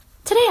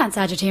Today on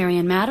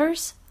Sagittarian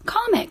Matters,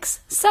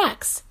 comics,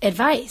 sex,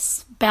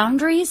 advice,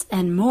 boundaries,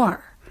 and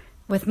more.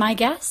 With my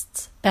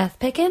guests, Beth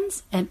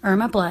Pickens and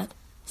Irma Blood.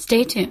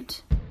 Stay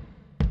tuned.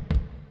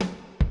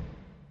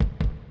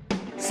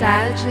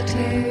 Sagittarian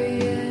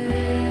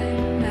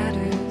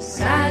Matters,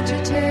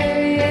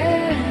 Sagittarian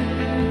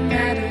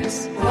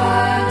Matters.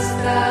 What's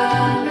the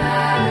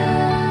matter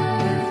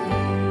with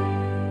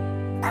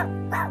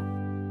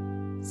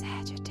you?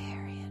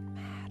 Sagittarian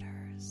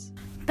Matters.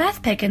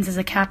 Beth Pickens is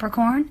a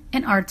Capricorn,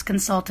 an arts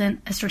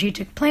consultant, a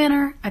strategic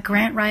planner, a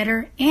grant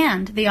writer,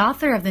 and the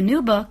author of the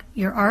new book,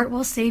 Your Art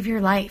Will Save Your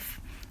Life.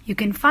 You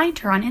can find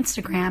her on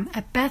Instagram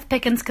at Beth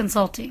Pickens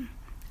Consulting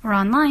or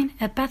online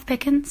at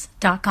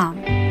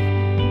bethpickens.com.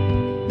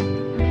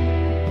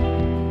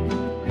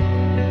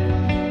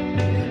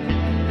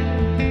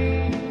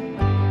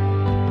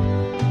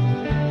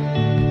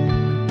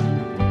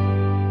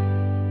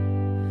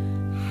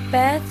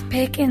 Beth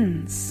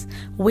Pickens.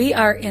 We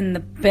are in the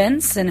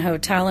Benson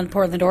Hotel in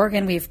Portland,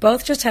 Oregon. We've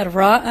both just had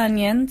raw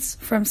onions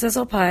from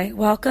Sizzle Pie.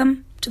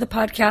 Welcome to the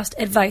podcast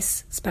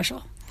Advice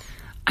Special.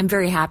 I'm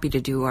very happy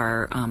to do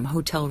our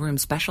hotel room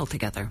special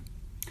together.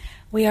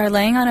 We are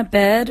laying on a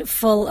bed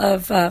full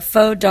of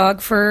faux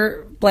dog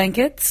fur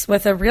blankets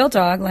with a real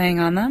dog laying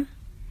on them.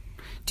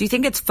 Do you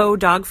think it's faux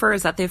dog fur?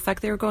 Is that the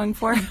effect they were going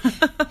for?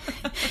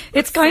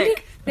 It's kind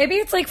of, maybe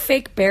it's like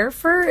fake bear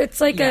fur.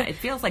 It's like it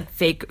feels like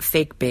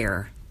fake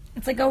bear.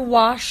 It's like a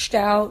washed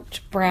out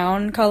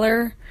brown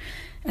color,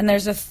 and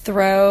there's a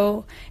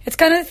throw. It's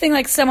kind of the thing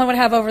like someone would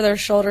have over their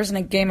shoulders in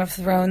a Game of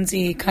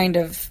Thrones-y kind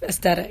of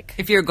aesthetic.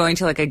 If you're going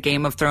to like a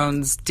Game of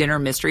Thrones dinner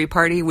mystery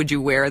party, would you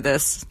wear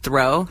this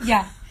throw?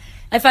 Yeah.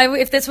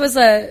 If this was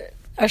a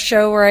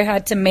show where I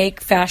had to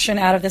make fashion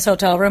out of this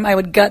hotel room, I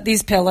would gut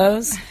these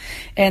pillows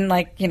and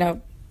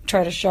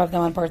try to shove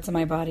them on parts of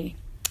my body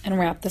and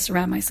wrap this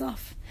around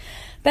myself.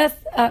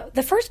 Beth,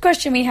 the first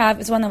question we have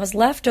is one that was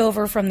left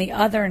over from the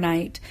other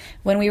night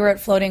when we were at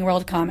Floating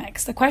World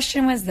Comics. The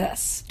question was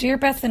this: Dear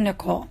Beth and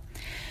Nicole,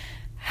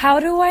 how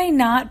do I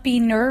not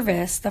be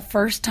nervous the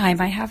first time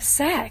I have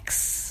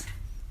sex?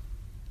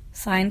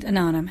 Signed,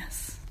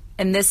 Anonymous.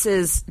 And this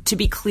is, to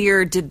be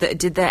clear, did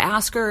the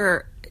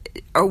asker,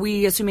 are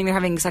we assuming they're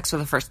having sex for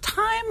the first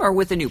time or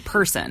with a new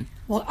person?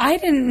 Well, I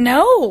didn't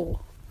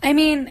know. I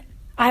mean,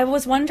 I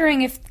was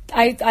wondering if,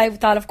 I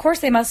thought, of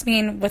course, they must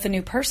mean with a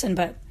new person,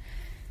 but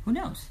who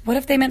knows? What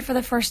if they meant for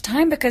the first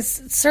time?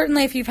 Because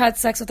certainly if you've had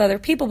sex with other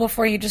people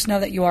before, you just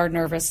know that you are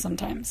nervous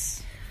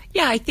sometimes.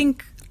 Yeah, I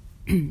think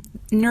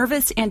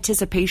nervous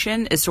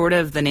anticipation is sort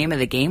of the name of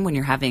the game when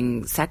you're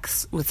having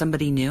sex with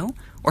somebody new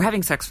or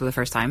having sex for the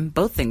first time.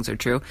 Both things are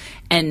true.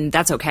 And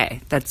that's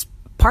okay. That's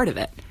part of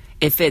it.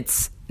 If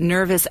it's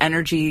nervous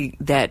energy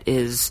that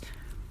is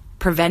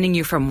preventing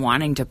you from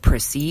wanting to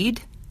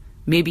proceed,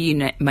 maybe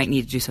you might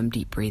need to do some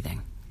deep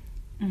breathing.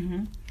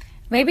 Mm-hmm.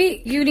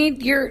 Maybe you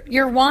need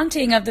your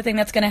wanting of the thing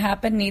that's going to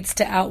happen needs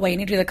to outweigh. You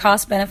need to do the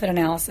cost-benefit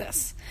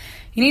analysis.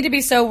 You need to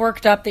be so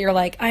worked up that you're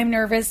like, I'm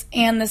nervous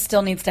and this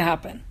still needs to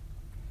happen.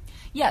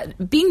 Yeah,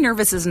 being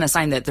nervous isn't a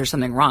sign that there's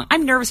something wrong.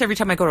 I'm nervous every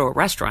time I go to a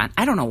restaurant.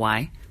 I don't know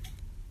why.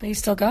 But you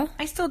still go?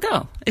 I still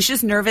go. It's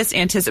just nervous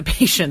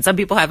anticipation. Some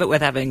people have it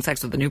with having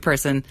sex with a new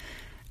person.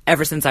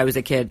 Ever since I was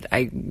a kid,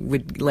 I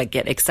would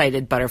get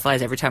excited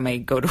butterflies every time I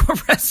go to a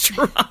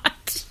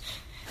restaurant.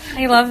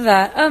 I love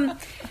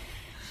that.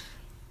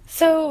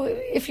 So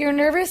if you're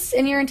nervous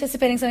and you're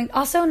anticipating something,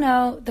 also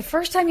know the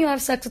first time you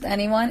have sex with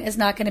anyone is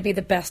not going to be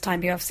the best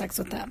time you have sex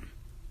with them.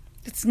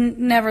 It's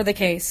never the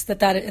case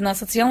that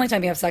unless it's the only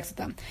time you have sex with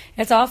them.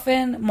 It's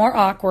often more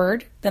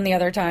awkward than the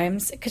other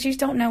times because you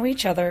don't know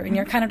each other and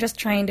you're kind of just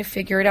trying to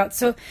figure it out.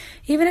 So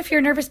even if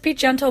you're nervous, be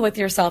gentle with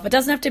yourself. It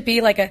doesn't have to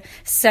be like a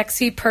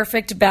sexy,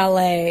 perfect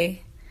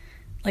ballet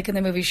like in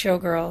the movie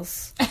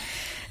Showgirls.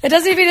 It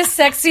doesn't even be a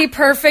sexy,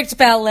 perfect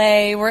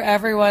ballet where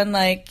everyone,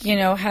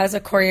 has a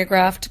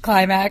choreographed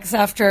climax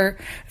after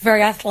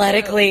very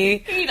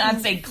athletically... You not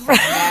say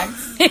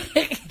climax.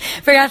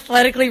 Very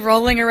athletically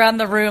rolling around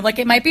the room.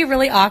 It might be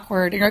really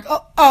awkward. And you're like,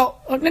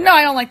 no,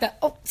 I don't like that.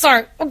 Oh,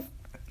 sorry. Oh,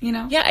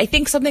 Yeah, I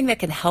think something that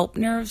can help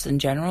nerves in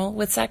general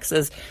with sex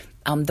is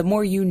the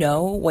more you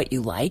know what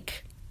you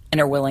like and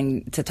are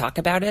willing to talk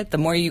about it, the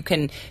more you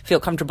can feel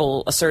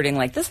comfortable asserting,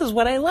 this is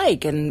what I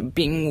like, and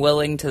being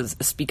willing to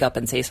speak up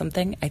and say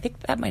something. I think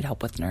that might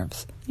help with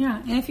nerves.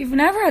 Yeah, and if you've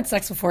never had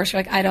sex before, so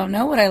you're like, I don't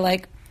know what I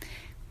like,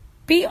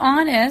 be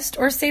honest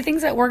or say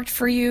things that worked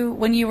for you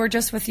when you were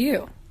just with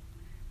you.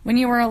 When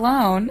you were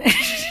alone.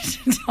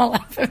 Don't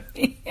laugh at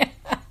me.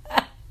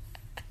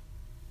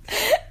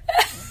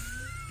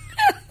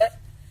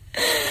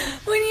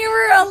 When you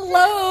were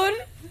alone,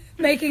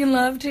 making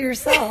love to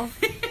yourself.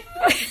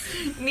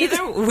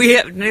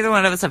 Neither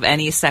one of us have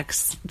any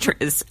sex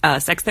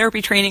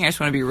therapy training. I just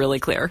want to be really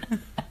clear.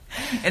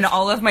 In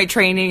all of my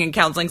training in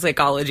counseling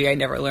psychology, I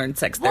never learned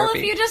sex therapy.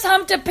 Well, if you just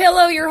humped a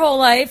pillow your whole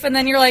life and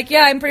then you're like,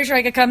 yeah, I'm pretty sure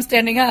I could come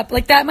standing up,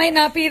 that might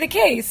not be the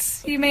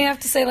case. You may have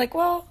to say,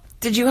 well...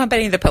 Did you hump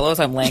any of the pillows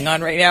I'm laying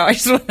on right now? I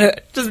just want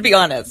to be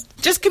honest.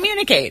 Just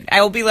communicate.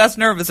 I will be less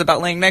nervous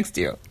about laying next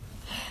to you.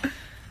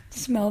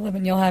 Smell them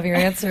and you'll have your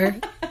answer.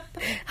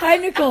 Hi,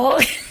 Nicole.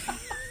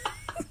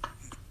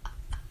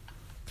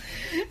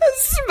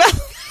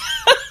 Smell.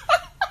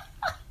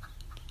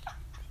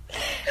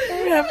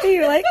 I'm happy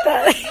you like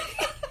that.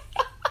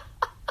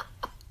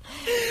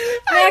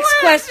 Next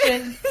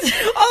question.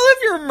 All of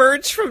your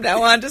merch from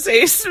now on to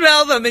say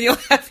smell them and you'll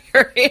have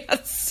your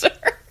answer.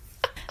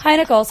 Hi,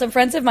 Nicole. Some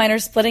friends of mine are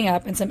splitting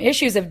up, and some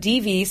issues of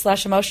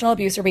DV/emotional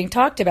abuse are being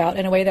talked about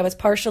in a way that was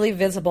partially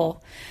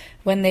visible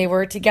when they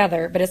were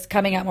together, but it's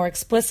coming out more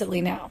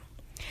explicitly now.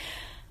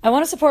 I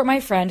want to support my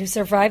friend who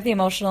survived the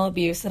emotional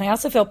abuse, and I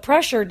also feel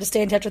pressured to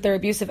stay in touch with their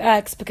abusive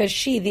ex because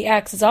she, the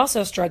ex, is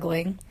also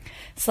struggling.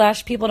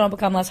 / people don't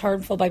become less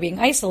harmful by being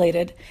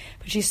isolated,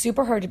 but she's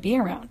super hard to be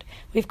around.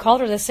 We've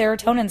called her the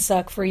serotonin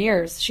suck for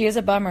years. She is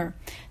a bummer.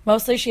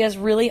 Mostly she has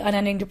really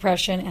unending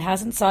depression and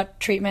hasn't sought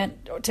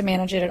treatment to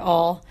manage it at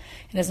all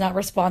and is not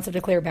responsive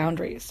to clear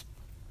boundaries.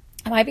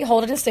 Am I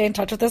beholden to stay in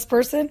touch with this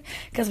person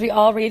because we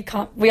all read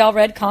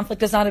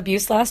Conflict is Not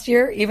Abuse last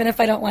year, even if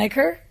I don't like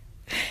her?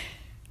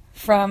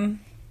 From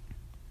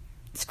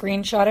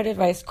Screenshotted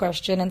Advice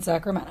Question in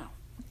Sacramento.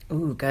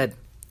 Ooh, good.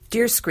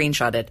 Dear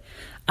Screenshotted,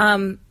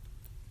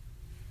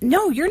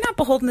 no, you're not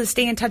beholden to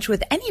stay in touch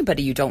with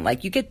anybody you don't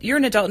like. You're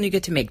an adult and you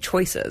get to make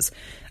choices.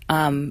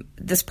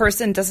 This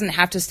person doesn't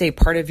have to stay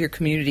part of your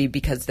community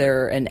because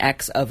they're an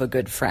ex of a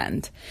good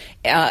friend.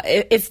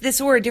 If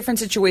this were a different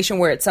situation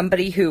where it's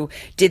somebody who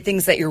did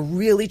things that you're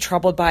really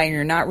troubled by and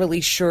you're not really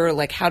sure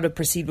like how to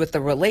proceed with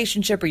the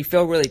relationship, or you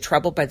feel really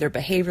troubled by their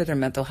behavior, their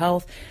mental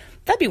health,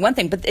 that'd be one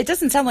thing. But it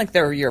doesn't sound like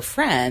they're your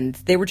friend.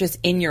 They were just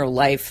in your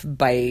life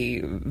by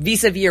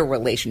vis-a-vis your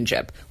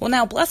relationship. Well,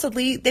 now,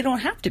 blessedly, they don't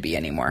have to be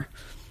anymore.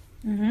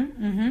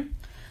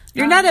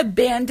 You're not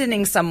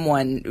abandoning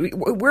someone.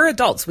 We're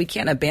adults. We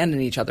can't abandon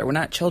each other. We're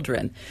not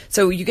children.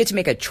 So you get to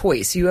make a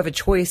choice. You have a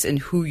choice in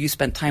who you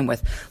spend time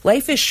with.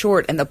 Life is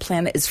short and the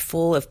planet is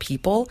full of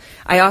people.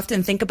 I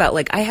often think about,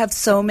 like, I have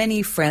so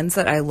many friends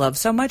that I love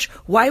so much.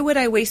 Why would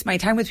I waste my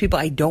time with people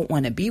I don't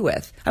want to be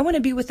with? I want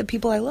to be with the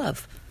people I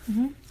love.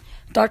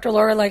 Dr.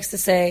 Laura likes to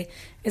say,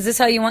 is this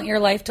how you want your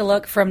life to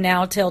look from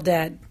now till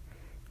dead?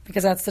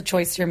 Because that's the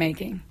choice you're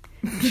making.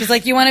 She's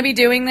like, you want to be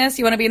doing this?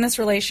 You want to be in this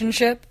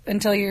relationship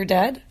until you're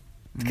dead?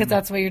 Because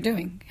that's what you're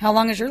doing. How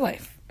long is your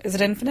life? Is it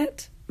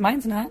infinite?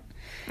 Mine's not.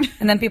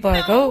 And then people are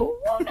like, oh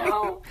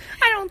no.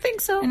 I don't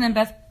think so. And then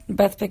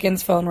Beth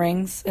Pickens' phone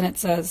rings and it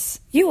says,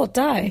 you will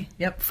die.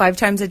 Yep. 5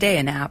 times a day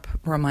an app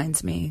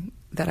reminds me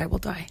that I will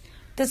die.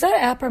 Does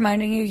that app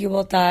reminding you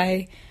will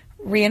die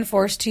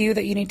reinforce to you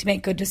that you need to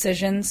make good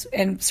decisions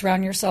and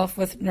surround yourself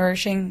with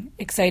nourishing,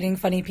 exciting,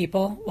 funny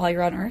people while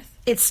you're on Earth?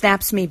 It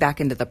snaps me back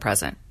into the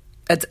present.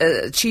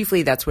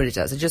 Chiefly, that's what it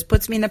does. It just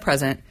puts me in the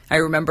present. I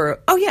remember,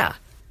 oh yeah,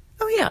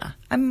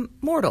 I'm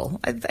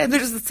mortal.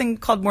 There's this thing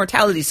called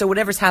mortality. So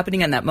whatever's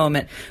happening in that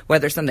moment,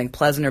 whether something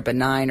pleasant or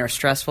benign or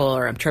stressful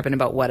or I'm tripping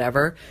about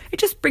whatever, it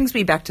just brings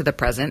me back to the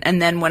present.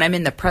 And then when I'm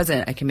in the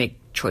present, I can make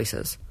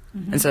choices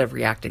instead of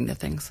reacting to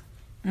things.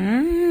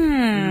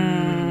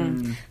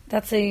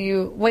 That's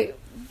wait,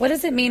 what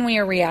does it mean when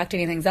you're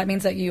reacting to things? That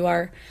means that you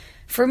are,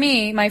 for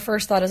me, my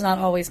first thought is not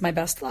always my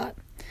best thought.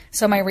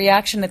 So my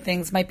reaction to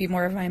things might be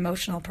more of my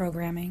emotional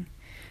programming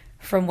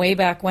from way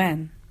back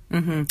when.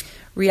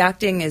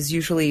 Reacting is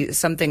usually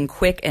something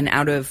quick and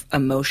out of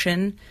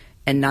emotion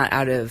and not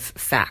out of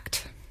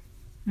fact.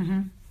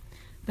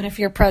 But if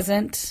you're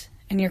present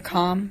and you're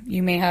calm,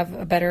 you may have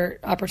a better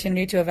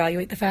opportunity to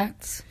evaluate the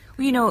facts.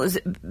 Well, you know,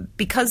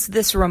 because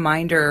this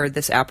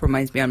app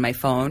reminds me on my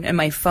phone, and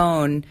my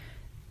phone,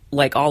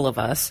 like all of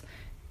us,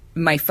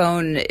 my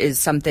phone is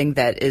something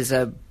that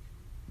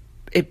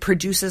it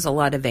produces a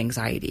lot of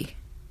anxiety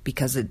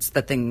because it's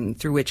the thing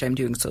through which I'm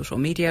doing social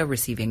media,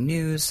 receiving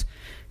news,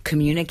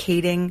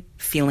 communicating,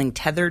 feeling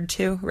tethered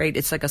to, right?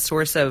 It's like a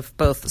source of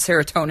both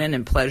serotonin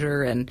and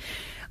pleasure and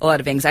a lot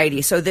of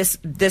anxiety. So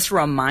this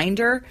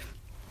reminder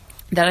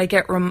that I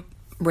get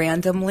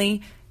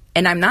randomly,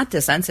 and I'm not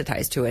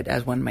desensitized to it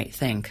as one might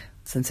think,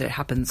 since it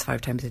happens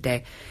 5 times a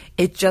day.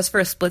 It just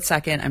for a split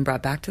second, I'm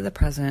brought back to the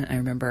present. I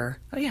remember,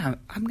 oh yeah,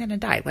 I'm going to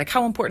die. Like,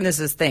 how important is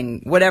this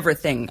thing, whatever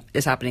thing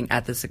is happening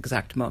at this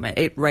exact moment?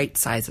 It right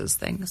sizes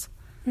things.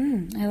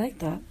 I like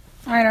that.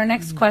 All right, our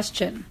next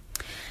question.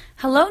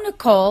 Hello,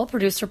 Nicole,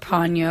 producer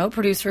Ponyo,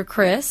 producer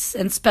Chris,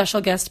 and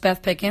special guest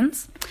Beth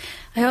Pickens.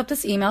 I hope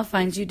this email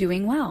finds you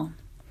doing well.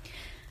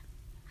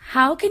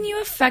 How can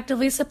you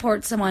effectively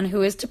support someone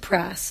who is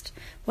depressed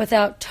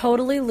without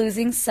totally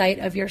losing sight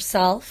of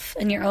yourself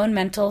and your own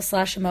mental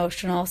 /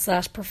 emotional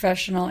 /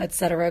 professional,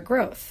 etc.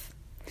 growth?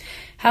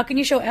 How can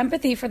you show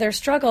empathy for their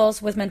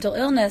struggles with mental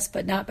illness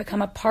but not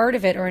become a part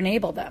of it or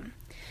enable them?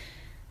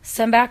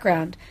 Some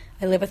background.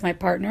 I live with my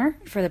partner.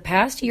 For the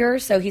past year or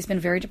so, he's been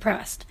very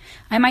depressed.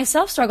 I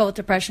myself struggle with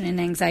depression and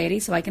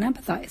anxiety, so I can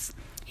empathize.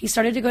 He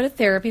started to go to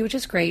therapy, which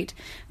is great,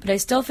 but I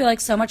still feel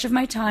like so much of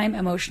my time,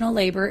 emotional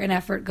labor, and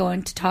effort go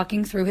into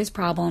talking through his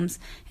problems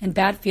and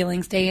bad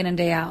feelings day in and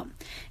day out.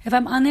 If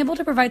I'm unable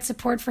to provide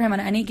support for him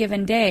on any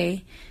given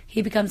day,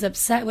 he becomes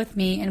upset with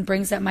me and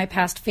brings up my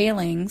past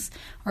failings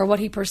or what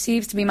he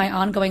perceives to be my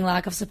ongoing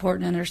lack of support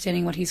and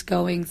understanding what he's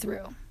going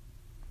through.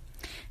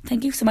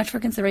 Thank you so much for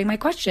considering my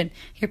question.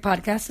 Your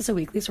podcast is a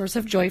weekly source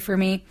of joy for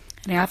me,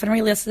 and I often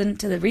re-listen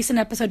to the recent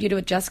episode you did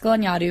with Jessica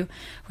Lanyadu,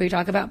 where you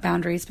talk about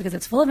boundaries, because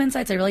it's full of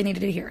insights I really needed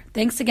to hear.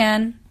 Thanks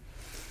again.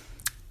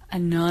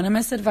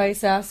 Anonymous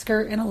advice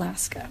asker in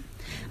Alaska.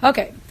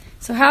 Okay,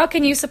 so how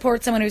can you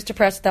support someone who's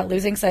depressed without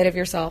losing sight of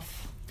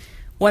yourself?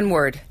 One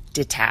word,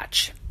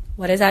 detach.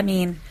 What does that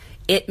mean?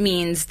 It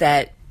means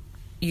that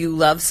you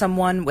love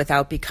someone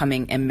without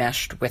becoming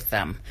enmeshed with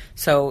them.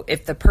 So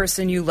if the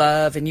person you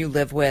love and you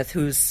live with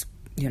who's,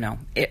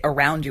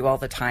 around you all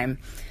the time,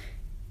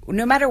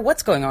 no matter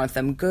what's going on with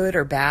them, good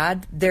or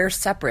bad, they're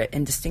separate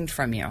and distinct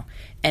from you.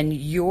 And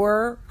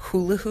your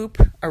hula hoop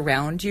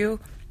around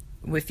you,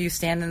 if you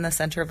stand in the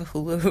center of a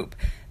hula hoop,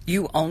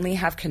 you only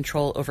have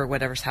control over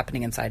whatever's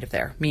happening inside of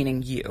there,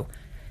 meaning you.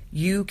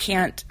 You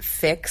can't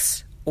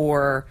fix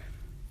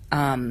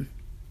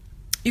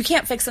you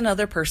can't fix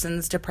another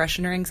person's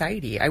depression or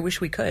anxiety. I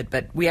wish we could,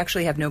 but we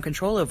actually have no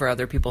control over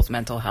other people's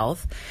mental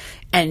health.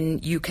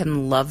 And you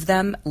can love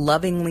them,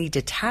 lovingly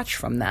detach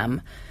from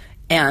them,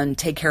 and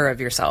take care of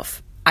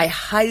yourself. I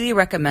highly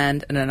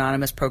recommend an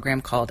anonymous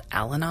program called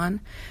Al-Anon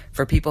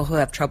for people who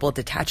have trouble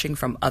detaching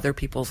from other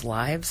people's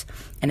lives.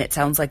 And it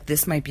sounds like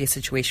this might be a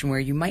situation where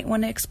you might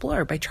want to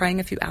explore by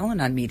trying a few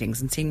Al-Anon meetings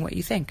and seeing what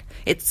you think.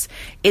 It's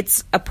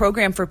a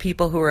program for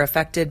people who are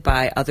affected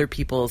by other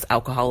people's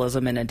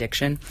alcoholism and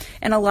addiction.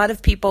 And a lot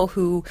of people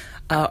who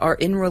are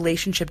in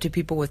relationship to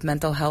people with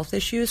mental health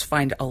issues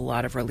find a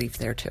lot of relief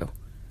there too.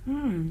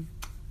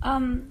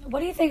 What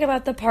do you think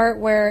about the part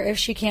where if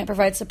she can't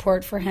provide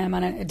support for him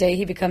on a day,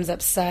 he becomes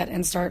upset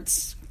and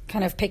starts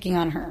kind of picking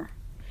on her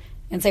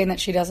and saying that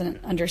she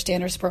doesn't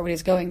understand or support what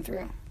he's going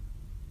through?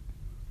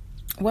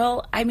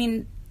 Well, I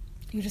mean,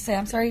 You just say,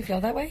 I'm sorry you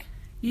feel that way?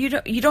 you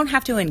don't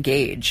have to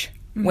engage.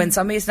 When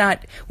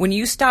when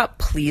you stop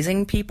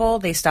pleasing people,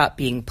 they stop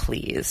being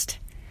pleased.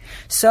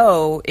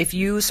 So if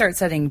you start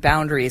setting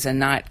boundaries and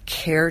not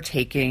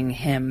caretaking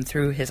him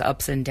through his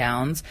ups and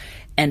downs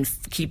and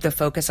keep the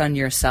focus on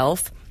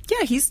yourself,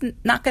 yeah, he's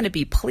not going to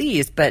be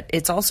pleased, but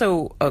it's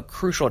also a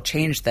crucial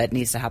change that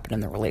needs to happen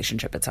in the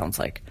relationship, it sounds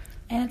like.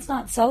 And it's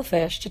not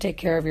selfish to take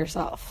care of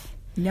yourself.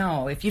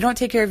 No, if you don't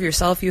take care of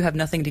yourself, you have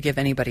nothing to give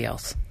anybody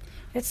else.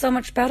 It's so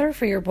much better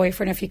for your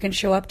boyfriend if you can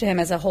show up to him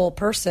as a whole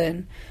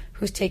person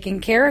who's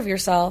taking care of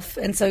yourself,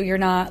 and so you're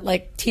not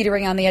like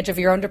teetering on the edge of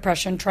your own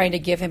depression trying to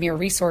give him your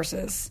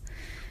resources.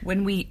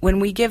 When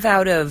we give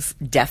out of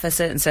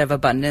deficit instead of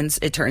abundance,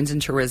 it turns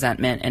into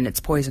resentment, and it's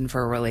poison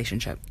for a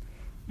relationship.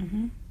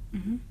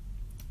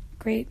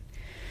 Great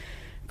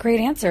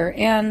answer.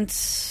 And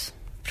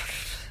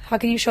how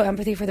can you show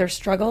empathy for their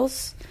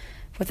struggles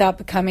without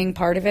becoming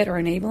part of it or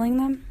enabling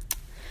them?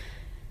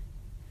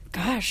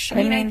 Gosh,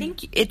 I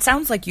think it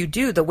sounds like you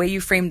do. The way you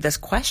framed this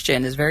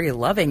question is very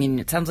loving, and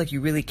it sounds like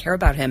you really care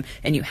about him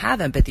and you have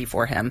empathy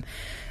for him.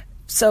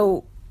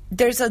 So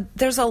there's a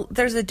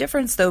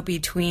difference though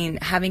between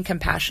having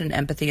compassion,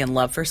 empathy, and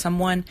love for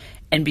someone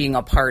and being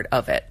a part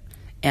of it.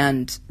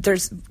 And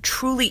there's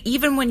truly,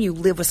 even when you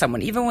live with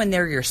someone, even when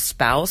they're your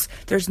spouse,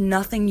 there's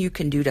nothing you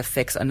can do to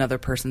fix another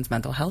person's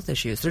mental health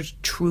issues. There's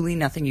truly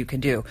nothing you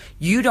can do.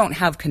 You don't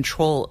have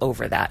control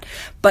over that,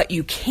 but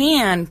you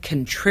can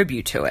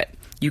contribute to it.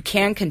 You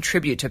can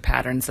contribute to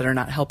patterns that are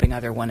not helping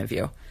either one of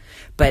you.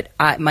 But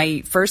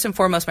my first and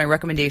foremost, my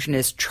recommendation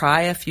is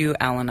try a few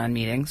Al-Anon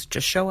meetings.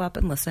 Just show up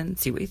and listen,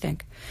 see what you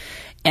think.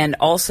 And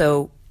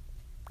also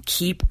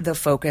keep the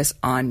focus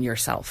on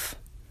yourself.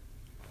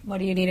 What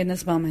do you need in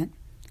this moment?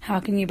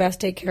 How can you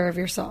best take care of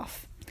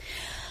yourself?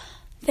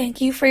 Thank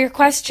you for your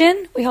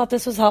question. We hope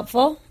this was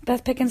helpful.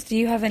 Beth Pickens, do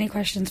you have any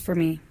questions for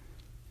me?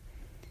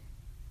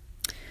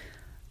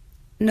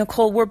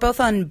 Nicole, we're both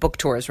on book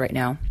tours right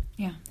now.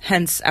 Yeah.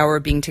 Hence our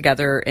being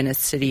together in a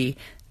city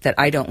that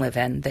I don't live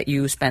in, that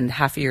you spend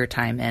half of your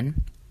time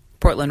in,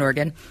 Portland,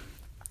 Oregon.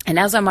 And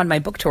as I'm on my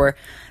book tour,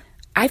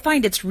 I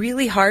find it's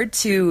really hard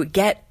to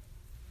get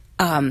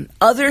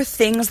other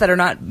things that are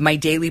not my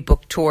daily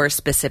book tour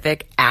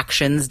specific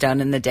actions done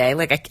in the day.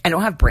 Like I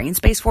don't have brain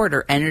space for it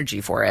or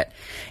energy for it.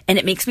 And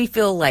it makes me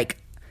feel like,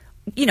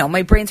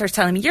 my brain starts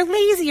telling me, you're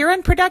lazy, you're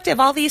unproductive,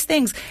 all these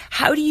things.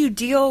 How do you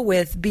deal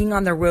with being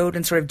on the road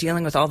and sort of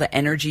dealing with all the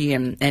energy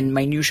and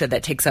minutia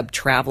that takes up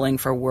traveling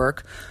for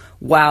work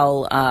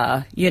while,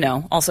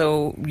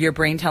 also your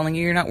brain telling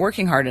you you're not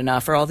working hard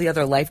enough or all the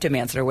other life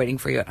demands that are waiting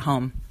for you at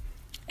home?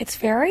 It's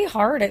very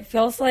hard. It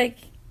feels like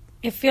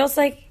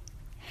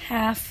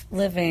half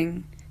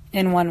living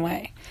in one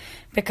way.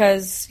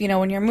 Because,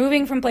 when you're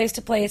moving from place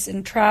to place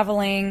and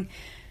traveling,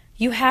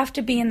 you have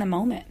to be in the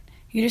moment.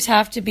 You just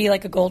have to be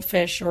like a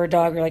goldfish or a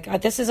dog. You're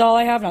like, this is all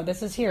I have now.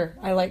 This is here.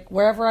 I like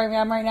wherever I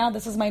am right now,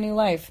 this is my new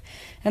life.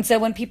 And so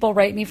when people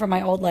write me from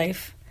my old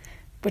life,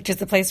 which is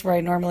the place where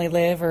I normally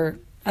live or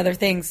other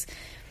things.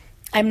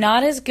 I'm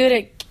not as good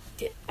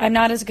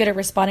at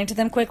responding to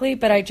them quickly,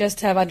 but I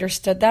just have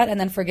understood that and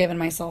then forgiven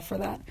myself for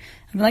that.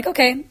 I'm like,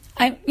 okay,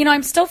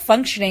 I'm still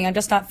functioning. I'm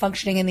just not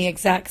functioning in the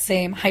exact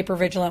same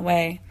hypervigilant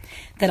way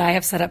that I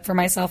have set up for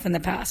myself in the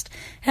past.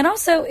 And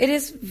also, it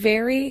is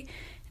very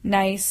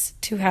nice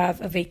to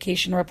have a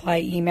vacation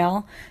reply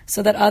email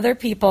so that other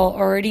people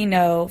already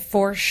know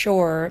for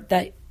sure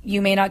that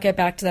you may not get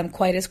back to them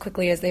quite as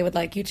quickly as they would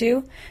like you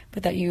to,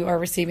 but that you are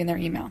receiving their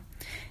email.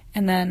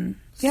 And then,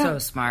 yeah. So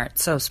smart.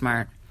 So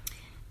smart.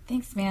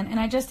 Thanks, man. And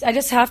I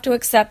just have to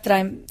accept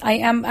that I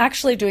am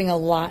actually doing a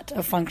lot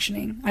of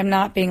functioning. I'm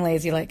not being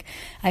lazy. Like,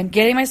 I'm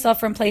getting myself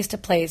from place to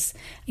place.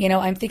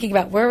 I'm thinking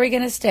about where are we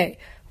going to stay?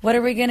 What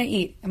are we going to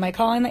eat? Am I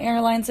calling the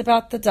airlines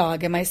about the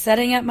dog? Am I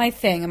setting up my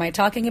thing? Am I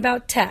talking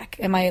about tech?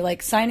 Am I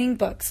signing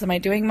books? Am I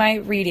doing my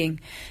reading?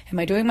 Am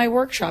I doing my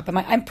workshop?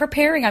 I'm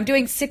preparing. I'm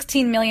doing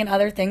 16 million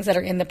other things that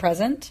are in the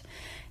present.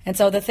 And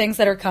so the things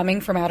that are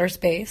coming from outer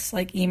space,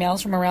 like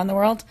emails from around the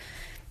world,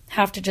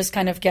 have to just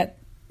kind of get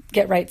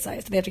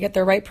right-sized. They have to get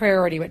their right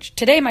priority, which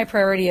today my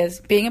priority is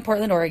being in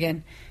Portland,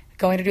 Oregon,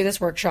 going to do this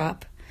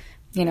workshop,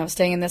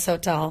 staying in this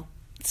hotel,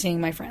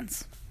 seeing my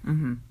friends.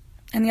 Mm-hmm.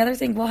 And the other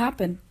thing will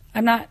happen.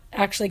 I'm not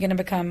actually going to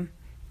become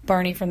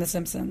Barney from The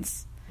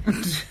Simpsons,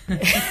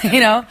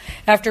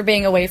 after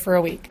being away for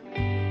a week.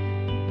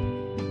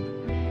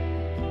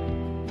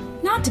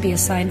 Not to be a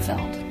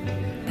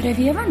Seinfeld, but have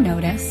you ever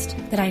noticed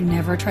that I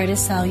never try to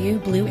sell you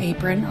Blue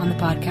Apron on the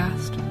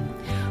podcast?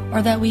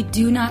 Or that we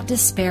do not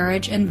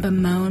disparage and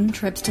bemoan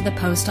trips to the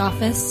post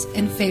office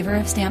in favor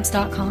of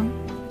Stamps.com?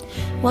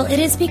 Well, it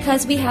is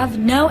because we have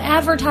no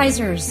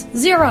advertisers.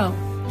 Zero.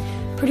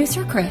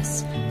 Producer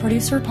Chris,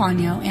 producer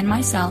Ponyo, and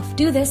myself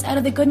do this out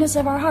of the goodness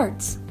of our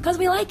hearts, because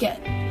we like it.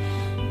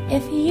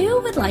 If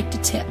you would like to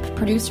tip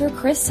producer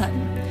Chris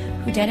Sutton,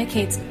 who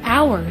dedicates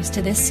hours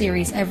to this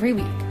series every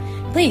week,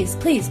 please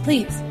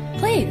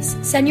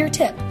send your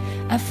tip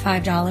of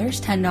 $5,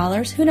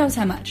 $10, who knows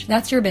how much.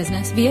 That's your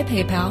business, via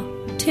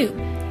PayPal, to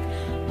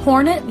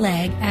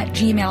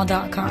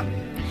hornetleg@gmail.com.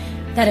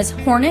 That is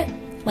hornet,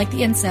 like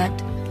the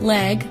insect,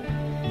 leg,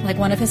 like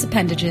one of his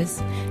appendages,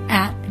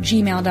 at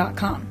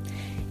gmail.com.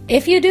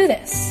 If you do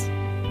this,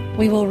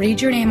 we will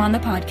read your name on the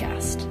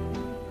podcast.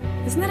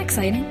 Isn't that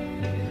exciting?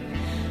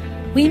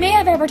 We may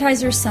have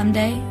advertisers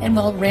someday, and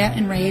we'll rant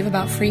and rave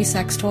about free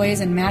sex toys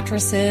and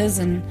mattresses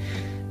and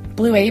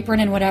Blue Apron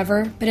and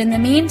whatever. But in the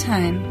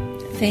meantime,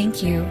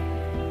 thank you.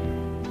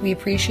 We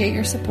appreciate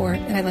your support,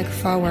 and I look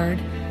forward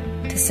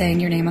to saying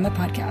your name on the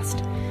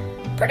podcast.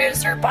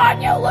 Producer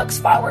Ponyo looks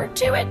forward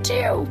to it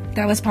too.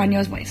 That was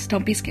Ponyo's voice.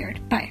 Don't be scared.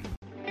 Bye.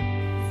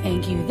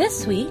 Thank you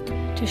this week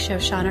to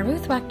Shoshana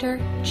Ruth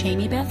Wechter,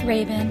 Jamie Beth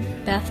Rabin,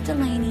 Beth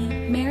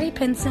Delaney, Mary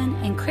Pinson,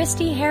 and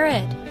Christy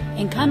Herod.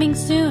 And coming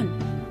soon,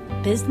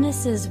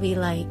 businesses we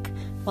like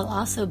will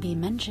also be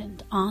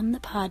mentioned on the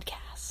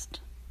podcast.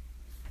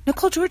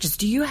 Nicole Georges,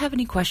 do you have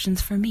any questions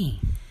for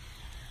me?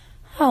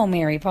 Oh,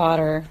 Mary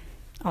Potter,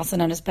 also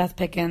known as Beth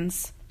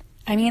Pickens.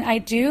 I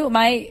do.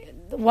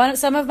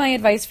 Some of my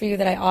advice for you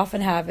that I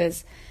often have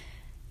is,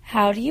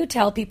 how do you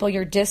tell people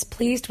you're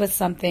displeased with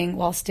something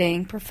while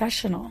staying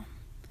professional?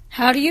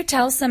 How do you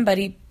tell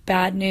somebody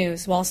bad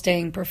news while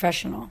staying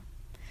professional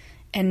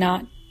and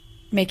not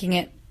making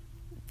it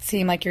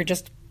seem like you're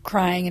just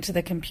crying into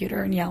the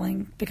computer and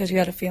yelling because you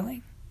had a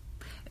feeling?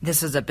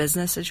 This is a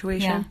business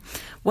situation? Yeah.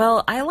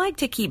 Well, I like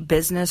to keep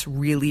business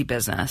really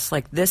business.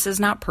 Like, this is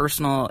not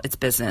personal, it's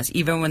business,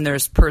 even when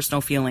there's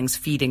personal feelings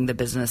feeding the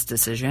business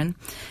decision.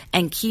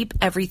 And keep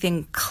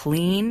everything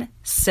clean,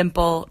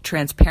 simple,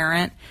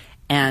 transparent,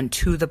 and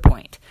to the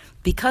point.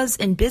 Because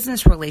in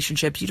business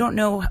relationships, you don't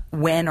know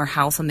when or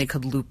how something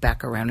could loop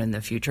back around in the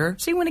future.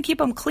 So you want to keep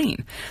them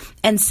clean.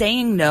 And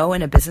saying no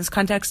in a business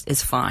context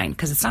is fine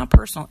because it's not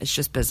personal. It's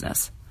just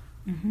business.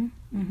 Mm-hmm.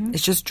 Mm-hmm.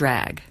 It's just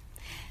drag.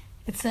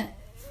 It's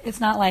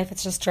not life.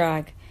 It's just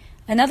drag.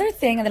 Another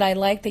thing that I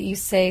like that you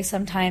say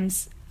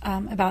sometimes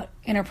about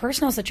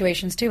interpersonal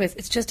situations too is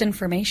it's just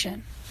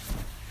information.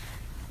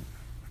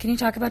 Can you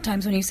talk about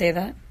times when you say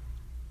that?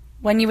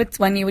 When you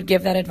would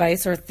give that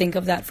advice or think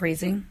of that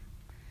phrasing?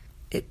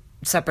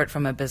 Separate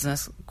from a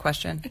business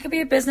question? It could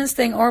be a business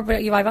thing, but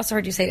I've also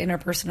heard you say it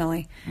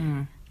interpersonally.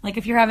 Mm. Like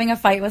if you're having a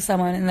fight with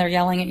someone and they're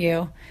yelling at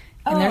you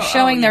and they're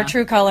showing their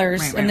true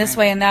colors in this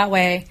way and that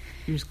way.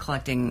 You're just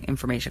collecting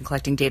information,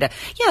 collecting data.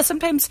 Yeah,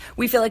 sometimes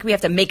we feel like we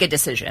have to make a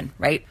decision,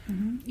 right?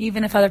 Mm-hmm.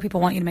 Even if other people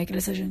want you to make a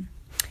decision.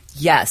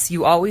 Yes,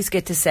 you always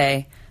get to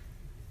say,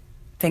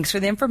 thanks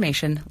for the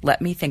information.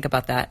 Let me think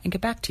about that and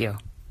get back to you.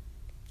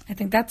 I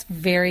think that's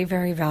very,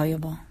 very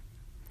valuable.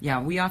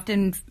 Yeah, we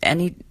often...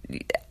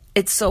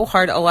 It's so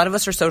hard. A lot of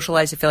us are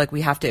socialized to feel like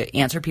we have to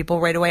answer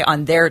people right away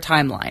on their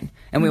timeline,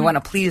 and we want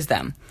to please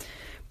them.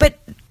 But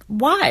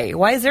why?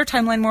 Why is their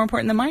timeline more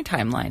important than my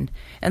timeline?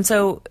 And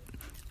so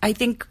I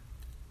think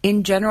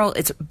in general,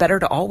 it's better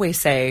to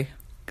always say,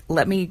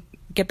 let me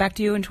get back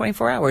to you in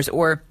 24 hours,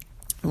 or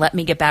let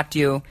me get back to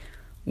you.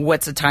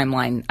 What's a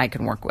timeline I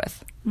can work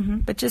with? Mm-hmm.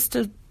 But just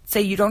to say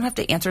you don't have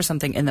to answer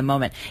something in the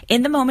moment.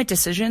 In the moment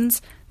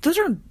decisions, those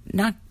are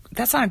not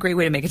that's not a great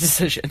way to make a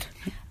decision.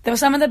 Though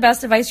some of the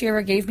best advice you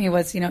ever gave me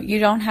was, you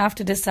don't have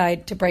to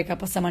decide to break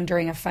up with someone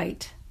during a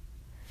fight.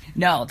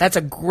 No, that's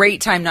a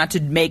great time not to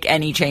make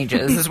any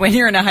changes. Is when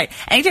you're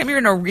anytime you're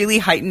in a really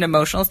heightened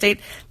emotional state,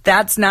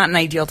 that's not an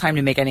ideal time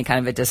to make any kind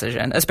of a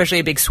decision, especially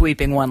a big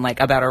sweeping one like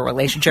about a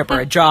relationship or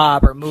a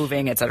job or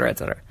moving, et cetera, et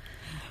cetera.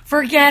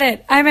 Forget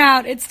it. I'm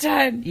out. It's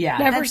done.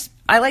 Yeah.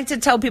 I like to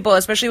tell people,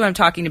 especially when I'm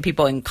talking to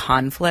people in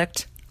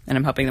conflict and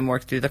I'm helping them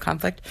work through the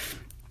conflict,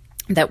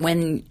 that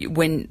when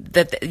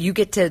you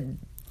get to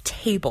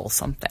table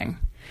something,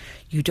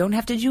 you don't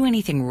have to do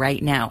anything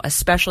right now,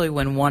 especially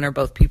when one or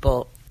both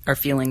people are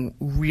feeling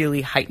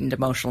really heightened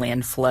emotionally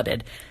and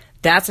flooded.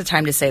 That's a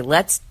time to say,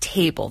 let's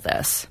table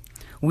this.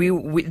 We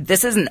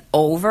this isn't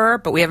over,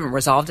 but we haven't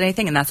resolved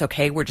anything, and that's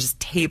okay. We're just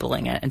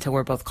tabling it until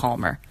we're both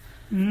calmer.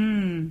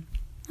 I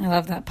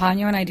love that.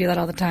 Ponyo and I do that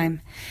all the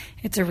time.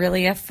 It's a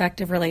really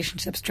effective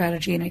relationship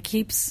strategy, and it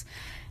keeps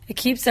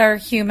our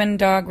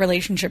human-dog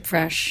relationship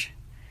fresh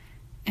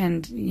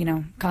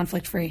and,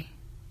 conflict-free.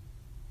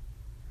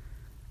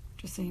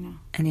 Just so you know.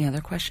 Any other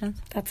questions?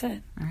 That's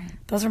it. All right.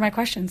 Those are my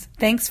questions.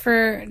 Thanks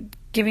for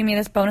giving me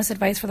this bonus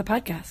advice for the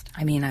podcast.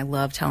 I mean, I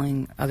love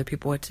telling other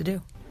people what to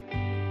do.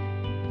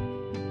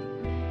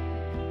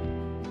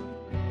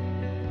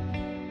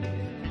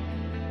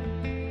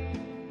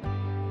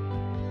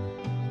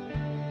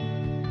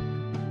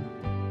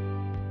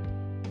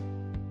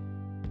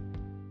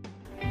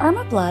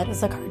 Irma Blood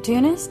is a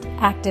cartoonist,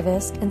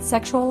 activist, and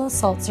sexual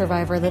assault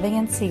survivor living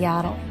in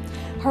Seattle.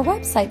 Her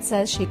website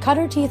says she cut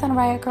her teeth on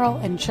Riot Girl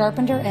and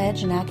sharpened her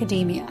edge in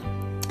academia.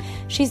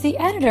 She's the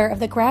editor of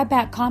the Grab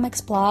Back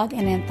Comics blog,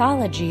 an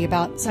anthology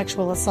about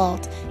sexual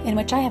assault, in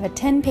which I have a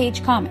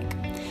 10-page comic.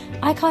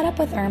 I caught up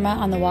with Irma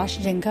on the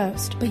Washington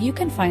coast, but you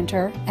can find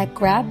her at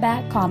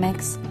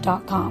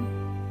grabbackcomics.com.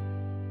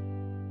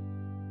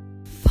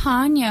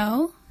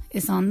 Ponyo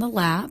is on the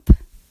lap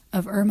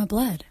of Irma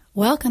Blood.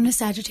 Welcome to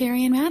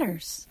Sagittarian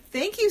Matters.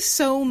 Thank you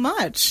so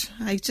much.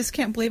 I just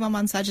can't believe I'm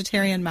on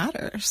Sagittarian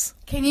Matters.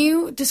 Can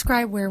you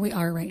describe where we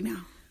are right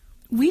now?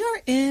 We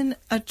are in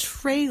a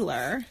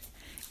trailer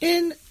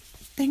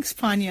thanks,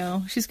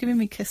 Ponyo. She's giving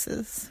me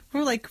kisses.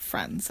 We're like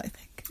friends, I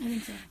think. I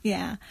think so.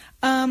 Yeah.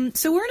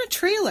 So we're in a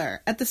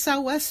trailer at the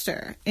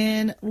Sou'wester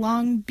in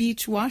Long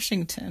Beach,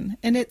 Washington.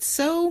 And it's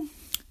so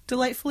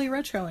delightfully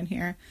retro in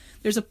here.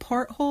 There's a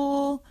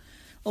porthole,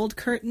 old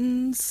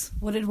curtains.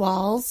 Wooden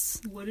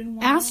walls. Wooden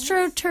walls.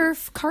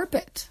 AstroTurf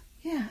carpet.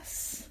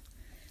 Yes.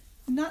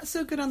 Not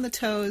so good on the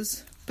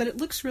toes, but it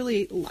looks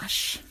really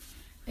lush.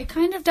 It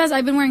kind of does.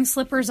 I've been wearing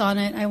slippers on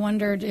it. I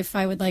wondered if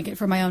I would like it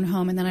for my own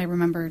home, and then I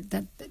remembered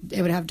that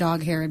it would have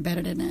dog hair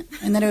embedded in it.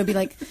 And then it would be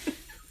like,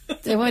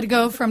 it would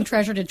go from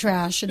treasure to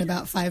trash in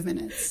about 5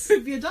 minutes. It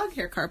would be a dog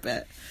hair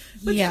carpet.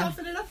 Let's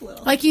soften it up a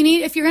little. Like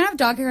if you're going to have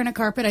dog hair in a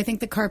carpet, I think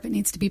the carpet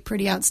needs to be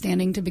pretty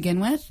outstanding to begin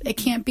with. It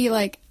can't be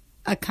like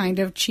a kind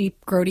of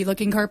cheap, grody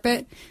looking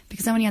carpet,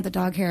 because then when you have the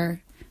dog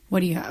hair, what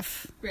do you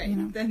have? Right.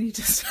 Then you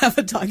just have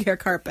a dog hair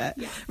carpet.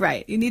 Yeah.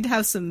 Right. You need to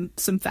have some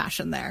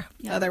fashion there.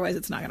 Yeah. Otherwise,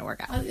 it's not going to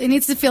work out. It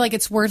needs to feel like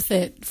it's worth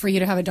it for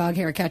you to have a dog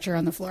hair catcher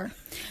on the floor.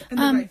 And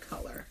the right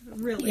color.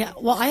 Really. Yeah.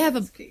 Well, I have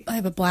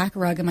a black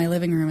rug in my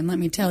living room, and let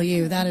me tell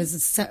you, that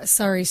is a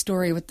sorry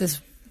story with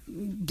this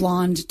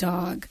blonde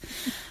dog.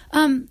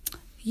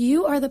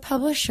 You are the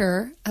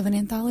publisher of an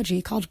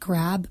anthology called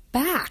Grab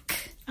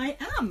Back. I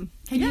am.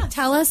 Can you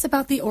tell us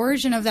about the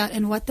origin of that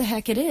and what the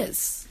heck it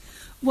is?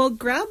 Well,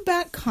 Grab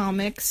Back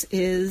Comics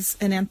is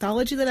an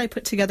anthology that I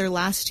put together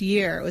last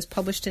year. It was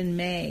published in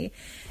May.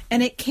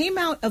 And it came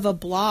out of a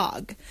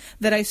blog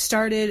that I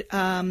started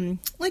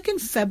like in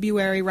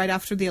February, right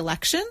after the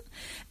election.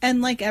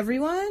 And like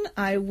everyone,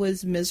 I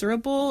was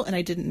miserable and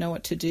I didn't know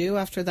what to do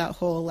after that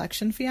whole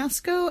election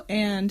fiasco.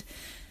 And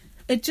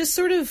it just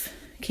sort of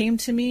came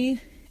to me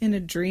in a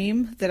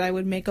dream that I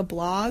would make a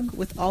blog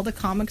with all the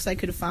comics I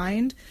could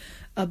find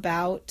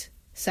about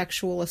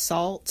sexual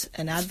assault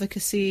and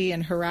advocacy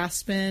and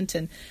harassment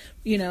and,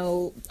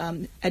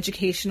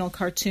 educational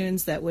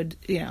cartoons that would,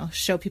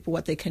 show people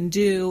what they can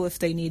do if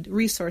they need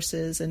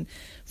resources and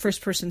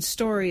first-person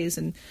stories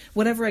and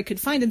whatever I could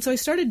find. And so I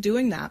started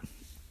doing that.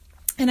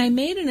 And I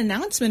made an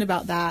announcement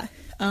about that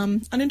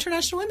on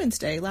International Women's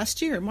Day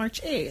last year,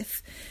 March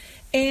 8th.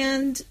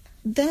 And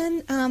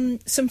then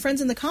some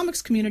friends in the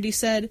comics community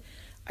said,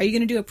 "Are you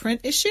going to do a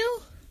print issue?"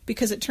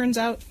 Because it turns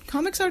out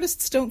comics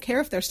artists don't care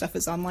if their stuff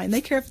is online.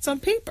 They care if it's on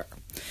paper.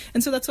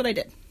 And so that's what I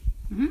did.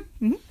 Mm-hmm.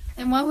 Mm-hmm.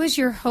 And what was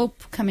your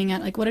hope coming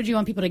out? Like, what did you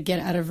want people to get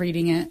out of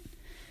reading it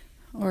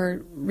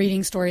or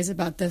reading stories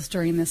about this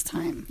during this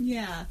time?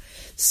 Yeah.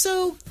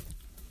 So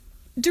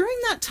during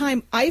that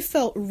time, I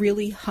felt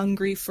really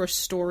hungry for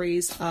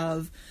stories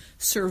of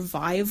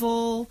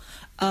survival,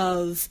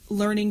 of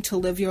learning to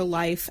live your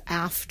life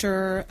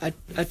after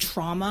a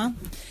trauma.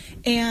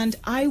 And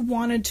I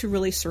wanted to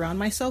really surround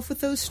myself with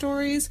those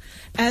stories.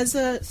 As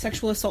a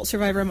sexual assault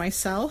survivor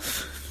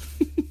myself,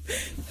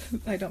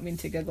 I don't mean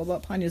to giggle,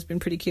 but Ponyo's been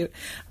pretty cute.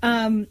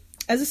 As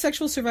a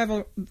sexual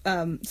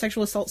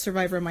assault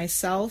survivor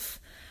myself,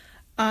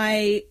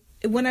 I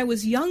when I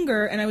was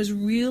younger and I was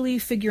really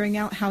figuring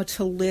out how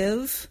to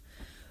live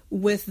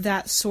with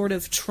that sort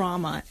of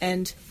trauma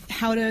and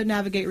how to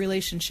navigate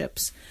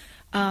relationships,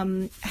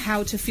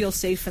 how to feel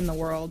safe in the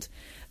world,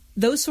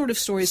 those sort of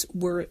stories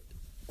were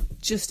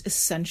just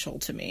essential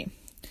to me.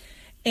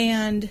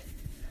 And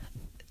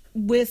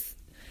with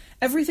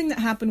everything that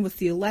happened with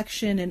the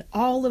election and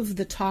all of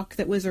the talk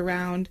that was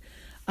around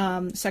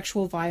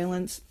sexual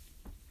violence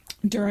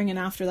during and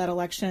after that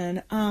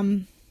election,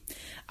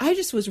 I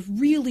just was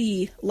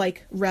really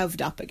like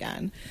revved up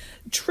again,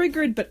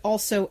 triggered, but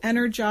also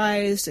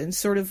energized and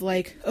sort of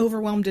like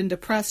overwhelmed and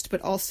depressed, but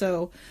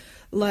also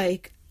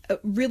like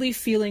really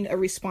feeling a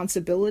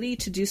responsibility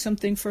to do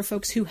something for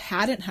folks who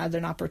hadn't had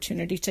an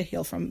opportunity to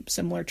heal from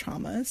similar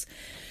traumas.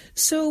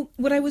 So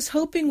what I was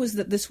hoping was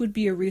that this would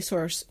be a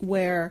resource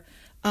where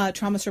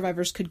trauma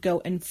survivors could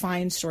go and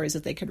find stories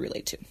that they could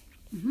relate to.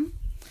 Mm-hmm.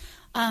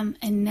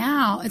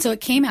 And so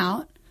it came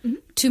out. Mm-hmm.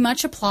 To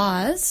much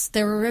applause.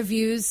 There were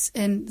reviews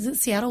in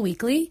Seattle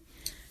Weekly.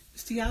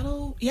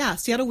 Seattle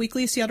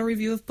Weekly, Seattle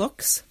Review of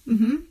Books.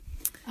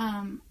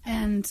 Mm-hmm.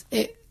 And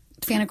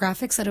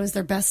Fantagraphics said it was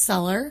their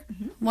bestseller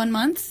 1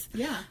 month.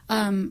 Yeah.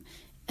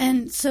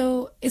 And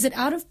so is it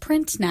out of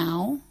print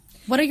now?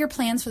 What are your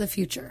plans for the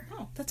future?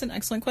 Oh, that's an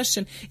excellent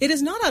question. It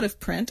is not out of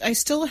print. I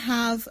still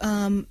have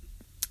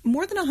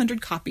more than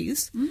 100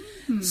 copies.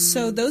 Mm-hmm.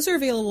 So those are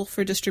available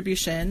for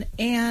distribution.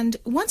 And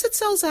once it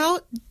sells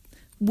out,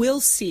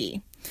 we'll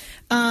see.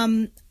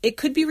 It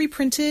could be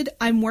reprinted.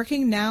 I'm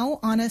working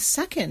now on a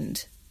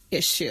second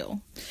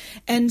issue.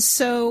 And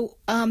so,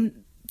 kind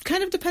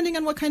of depending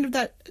on what kind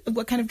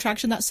of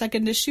traction that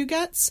second issue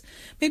gets,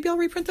 maybe I'll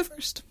reprint the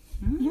first.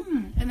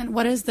 Mm. And then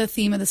what is the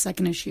theme of the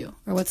second issue?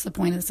 Or what's the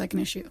point of the second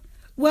issue?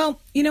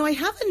 Well, I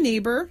have a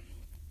neighbor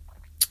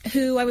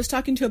who I was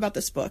talking to about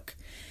this book,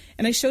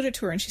 and I showed it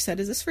to her, and she said,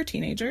 "Is this for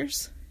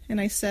teenagers?" And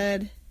I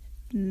said,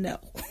 "No."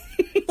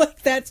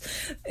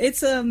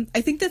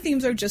 I think the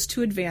themes are just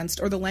too advanced,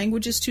 or the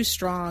language is too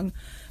strong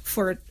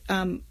for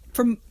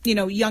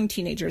young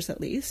teenagers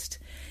at least.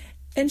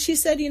 And she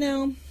said,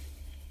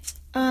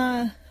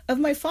 of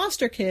my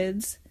foster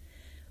kids,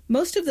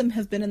 most of them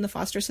have been in the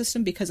foster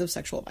system because of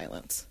sexual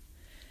violence.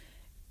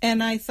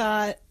 And I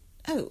thought,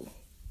 oh,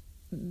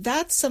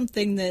 that's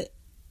something that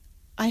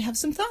I have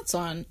some thoughts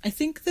on. I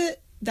think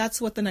that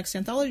that's what the next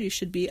anthology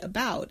should be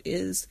about,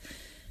 is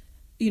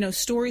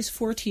stories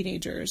for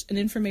teenagers and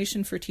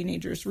information for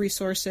teenagers,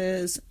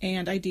 resources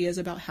and ideas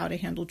about how to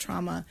handle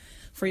trauma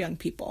for young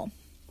people.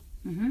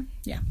 Mm-hmm.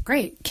 Yeah.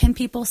 Great. Can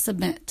people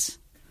submit?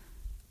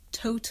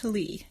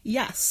 Totally.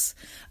 Yes.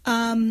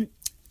 You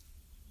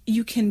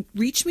can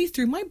reach me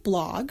through my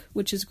blog,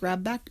 which is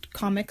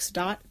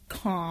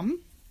grabbackcomics.com,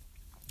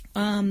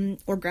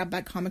 or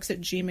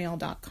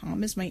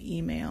grabbackcomics@gmail.com is my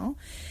email.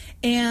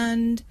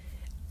 And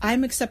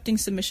I'm accepting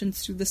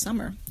submissions through the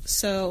summer.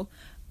 So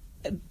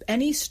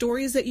any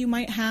stories that you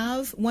might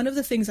have, one of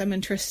the things I'm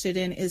interested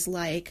in is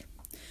like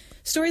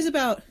stories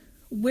about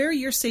where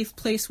your safe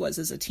place was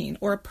as a teen,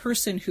 or a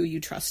person who you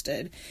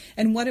trusted,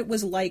 and what it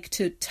was like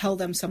to tell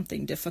them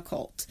something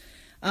difficult.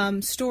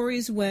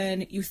 Stories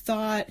when you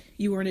thought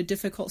you were in a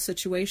difficult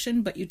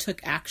situation, but you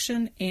took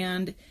action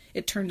and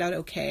it turned out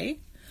okay.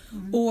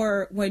 Mm-hmm.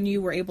 Or when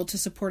you were able to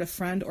support a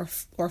friend or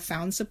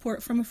found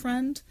support from a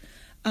friend.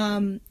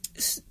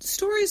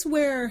 Stories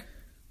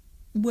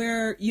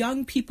where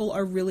young people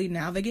are really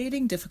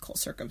navigating difficult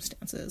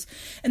circumstances.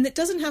 And that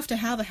doesn't have to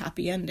have a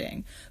happy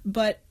ending.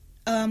 But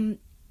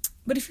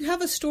if you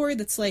have a story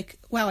that's like,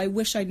 wow, I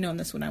wish I'd known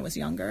this when I was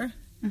younger,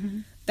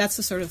 that's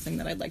the sort of thing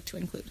that I'd like to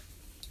include.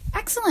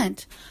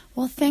 Excellent.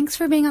 Well, thanks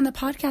for being on the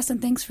podcast, and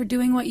thanks for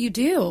doing what you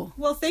do.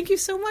 Well, thank you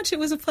so much. It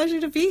was a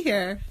pleasure to be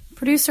here.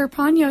 Producer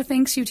Ponyo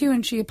thanks you too,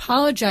 and she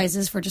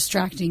apologizes for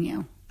distracting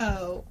you.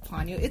 Oh,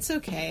 Ponyo, it's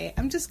okay.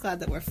 I'm just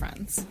glad that we're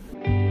friends.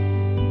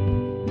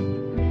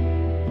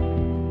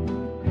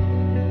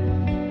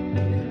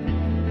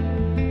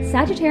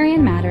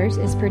 Sagittarian Matters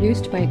is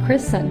produced by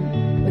Chris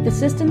Sutton, with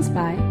assistance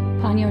by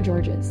Ponyo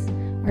Georges.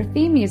 Our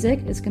theme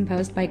music is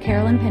composed by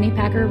Carolyn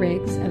Pennypacker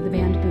Riggs of the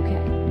band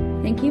Bouquet.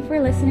 Thank you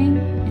for listening,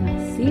 and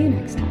I'll see you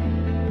next time.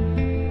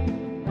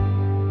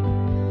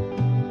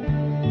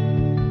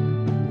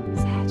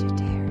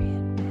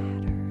 Sagittarian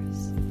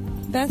Matters.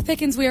 Beth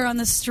Pickens, we are on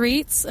the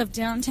streets of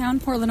downtown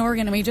Portland,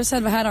 Oregon, and we just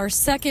have had our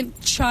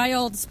second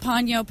child's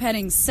Ponyo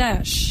petting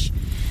sesh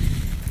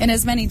in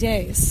as many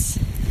days.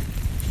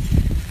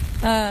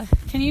 Can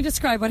you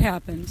describe what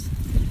happened?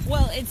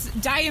 Well, it's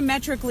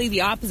diametrically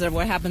the opposite of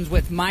what happens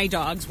with my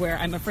dogs, where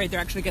I'm afraid they're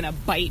actually going to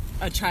bite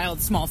a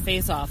child's small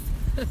face off.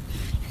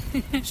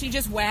 She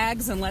just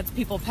wags and lets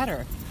people pet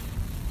her.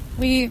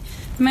 We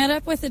met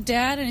up with a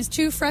dad and his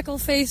two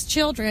freckle-faced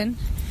children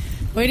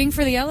waiting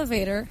for the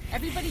elevator.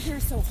 Everybody here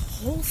is so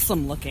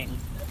wholesome looking.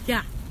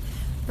 Yeah.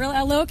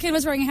 A little kid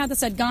was wearing a hat that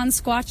said "Gone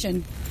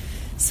Squatchin'."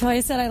 So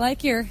I said, I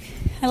like your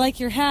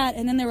hat.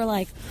 And then they were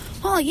like,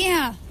 oh,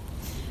 yeah.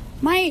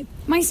 My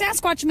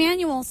Sasquatch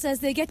manual says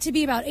they get to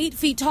be about 8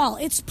 feet tall.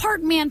 It's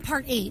part man,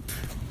 part ape.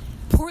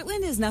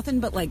 Portland is nothing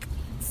but, like,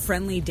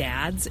 friendly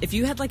dads. If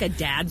you had like a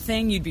dad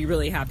thing, you'd be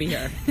really happy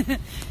here.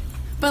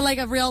 But like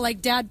a real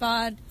like dad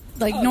bod,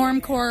 like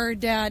normcore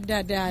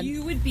dad.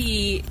 You would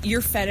be,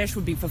 your fetish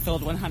would be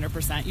fulfilled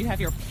 100%. You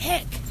have your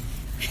pick.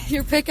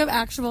 Your pick of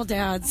actual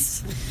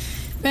dads.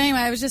 But anyway,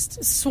 I was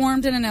just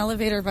swarmed in an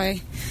elevator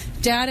by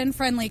dad and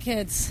friendly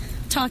kids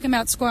talking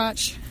about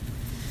Squatch,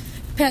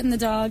 petting the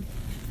dog.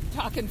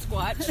 Talking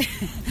Squatch.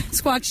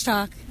 Squatch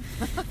talk.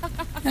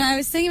 And I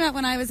was thinking about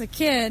when I was a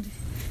kid,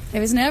 I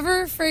was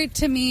never afraid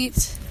to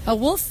meet a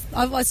wolf,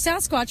 a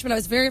Sasquatch, but I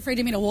was very afraid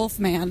to meet a wolf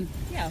man.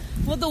 Yeah.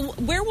 Well, the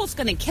werewolf's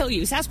going to kill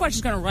you. Sasquatch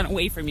is going to run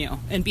away from you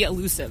and be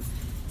elusive.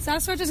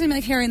 Sasquatch is going to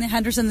be like Harry and the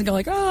Hendersons and go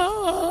like,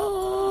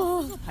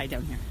 oh. Hide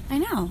down here. I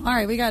know. All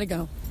right, we got to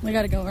go.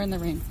 We're in the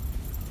ring.